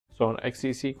So on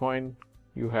XEC coin,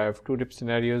 you have two dip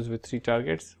scenarios with three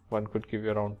targets. One could give you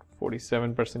around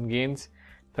 47% gains,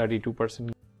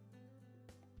 32%.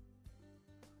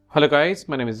 Hello guys,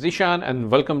 my name is Zishan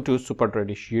and welcome to Super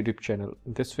Tradish YouTube channel.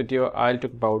 In this video, I'll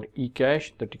talk about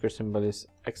eCash. The ticker symbol is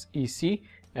XEC,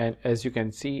 and as you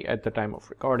can see at the time of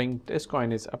recording, this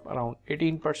coin is up around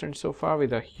 18% so far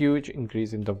with a huge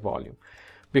increase in the volume.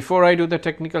 Before I do the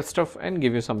technical stuff and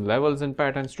give you some levels and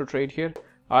patterns to trade here,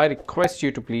 I request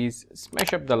you to please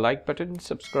smash up the like button,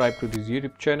 subscribe to this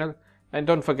YouTube channel, and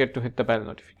don't forget to hit the bell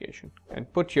notification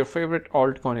and put your favorite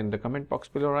altcoin in the comment box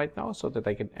below right now so that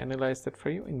I can analyze that for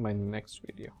you in my next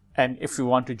video. And if you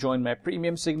want to join my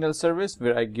premium signal service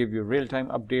where I give you real-time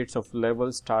updates of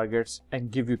levels, targets, and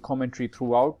give you commentary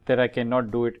throughout that I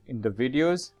cannot do it in the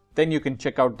videos, then you can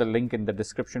check out the link in the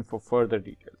description for further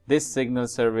details. This signal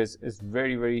service is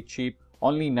very cheap,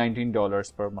 only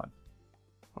 $19 per month.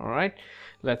 Alright,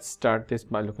 let's start this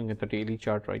by looking at the daily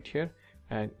chart right here.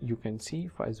 And you can see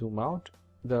if I zoom out,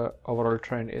 the overall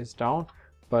trend is down,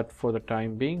 but for the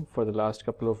time being, for the last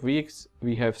couple of weeks,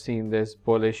 we have seen this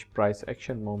bullish price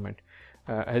action movement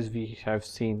as we have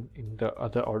seen in the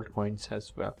other altcoins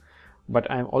as well. But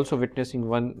I'm also witnessing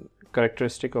one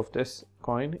characteristic of this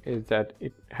coin is that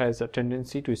it has a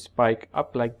tendency to spike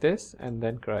up like this and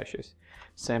then crashes.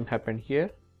 Same happened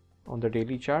here on the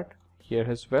daily chart, here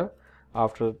as well.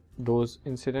 After those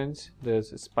incidents,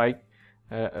 there's a spike.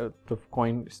 The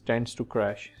coin tends to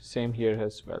crash. Same here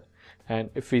as well. And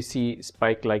if we see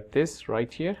spike like this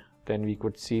right here, then we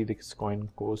could see this coin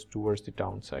goes towards the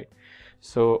downside.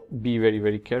 So be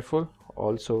very careful.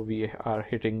 Also, we are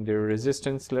hitting the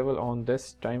resistance level on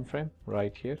this time frame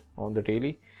right here on the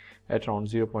daily at around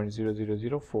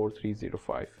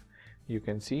 0.004305. You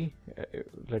can see,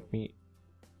 let me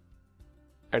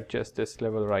adjust this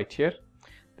level right here.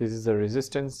 This is the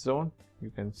resistance zone. You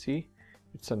can see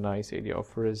it's a nice area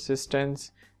of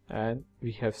resistance, and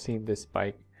we have seen this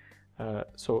spike.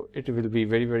 So it will be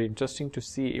very interesting to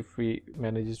see if we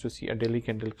manage to see a daily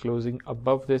candle closing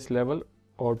above this level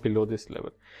or below this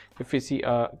level. If we see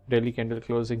a daily candle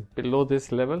closing below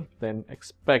this level, then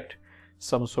expect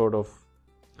some sort of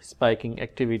spiking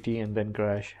activity and then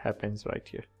crash happens right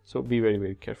here. So be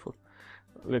very careful.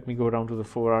 Let me go down to the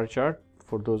 4-hour chart.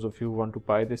 For those of you who want to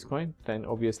buy this coin, then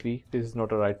obviously this is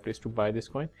not a right place to buy this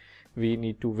coin. We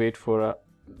need to wait for a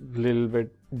little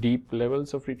bit deep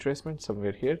levels of retracement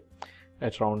somewhere here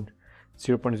at around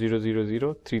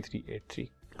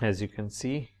 0.0003383. As you can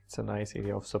see, it's a nice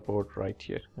area of support right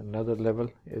here. Another level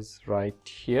is right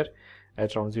here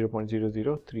at around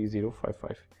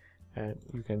 0.003055. And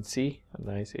you can see a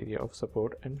nice area of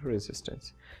support and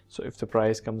resistance. So if the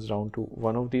price comes down to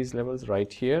one of these levels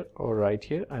right here or right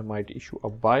here, I might issue a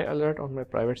buy alert on my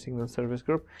private signal service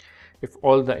group if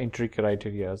all the entry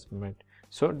criteria is met.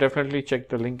 So definitely check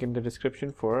the link in the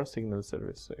description for a signal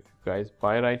service. So if you guys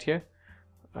buy right here,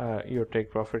 your take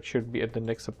profit should be at the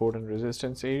next support and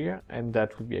resistance area, and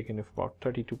that will be again of about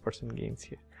 32% gains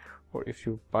here. Or if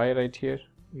you buy right here,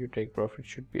 your take profit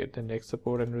should be at the next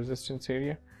support and resistance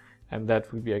area, and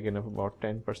that will be again of about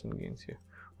 10% gains here.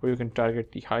 Or you can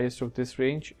target the highest of this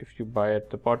range if you buy at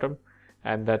the bottom,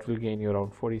 and that will gain you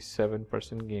around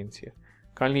 47% gains here.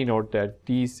 Kindly note that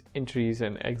these entries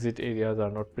and exit areas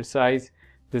are not precise.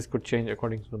 This could change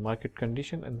according to the market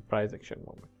condition and the price action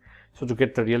moment. So to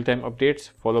get the real-time updates,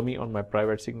 follow me on my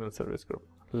private signal service group.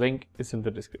 Link is in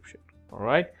the description.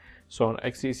 Alright, so on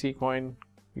XEC coin,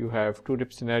 you have two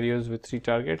dip scenarios with three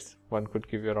targets. One could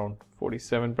give you around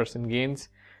 47% gains,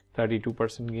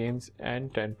 32% gains,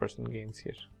 and 10% gains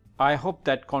here. I hope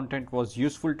that content was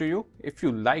useful to you. If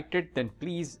you liked it, then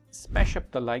please smash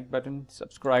up the like button,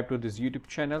 subscribe to this YouTube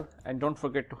channel, and don't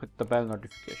forget to hit the bell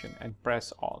notification and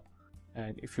press all.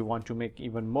 And if you want to make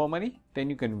even more money, then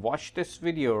you can watch this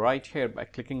video right here by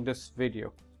clicking this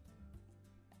video.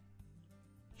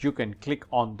 You can click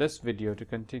on this video to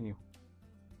continue.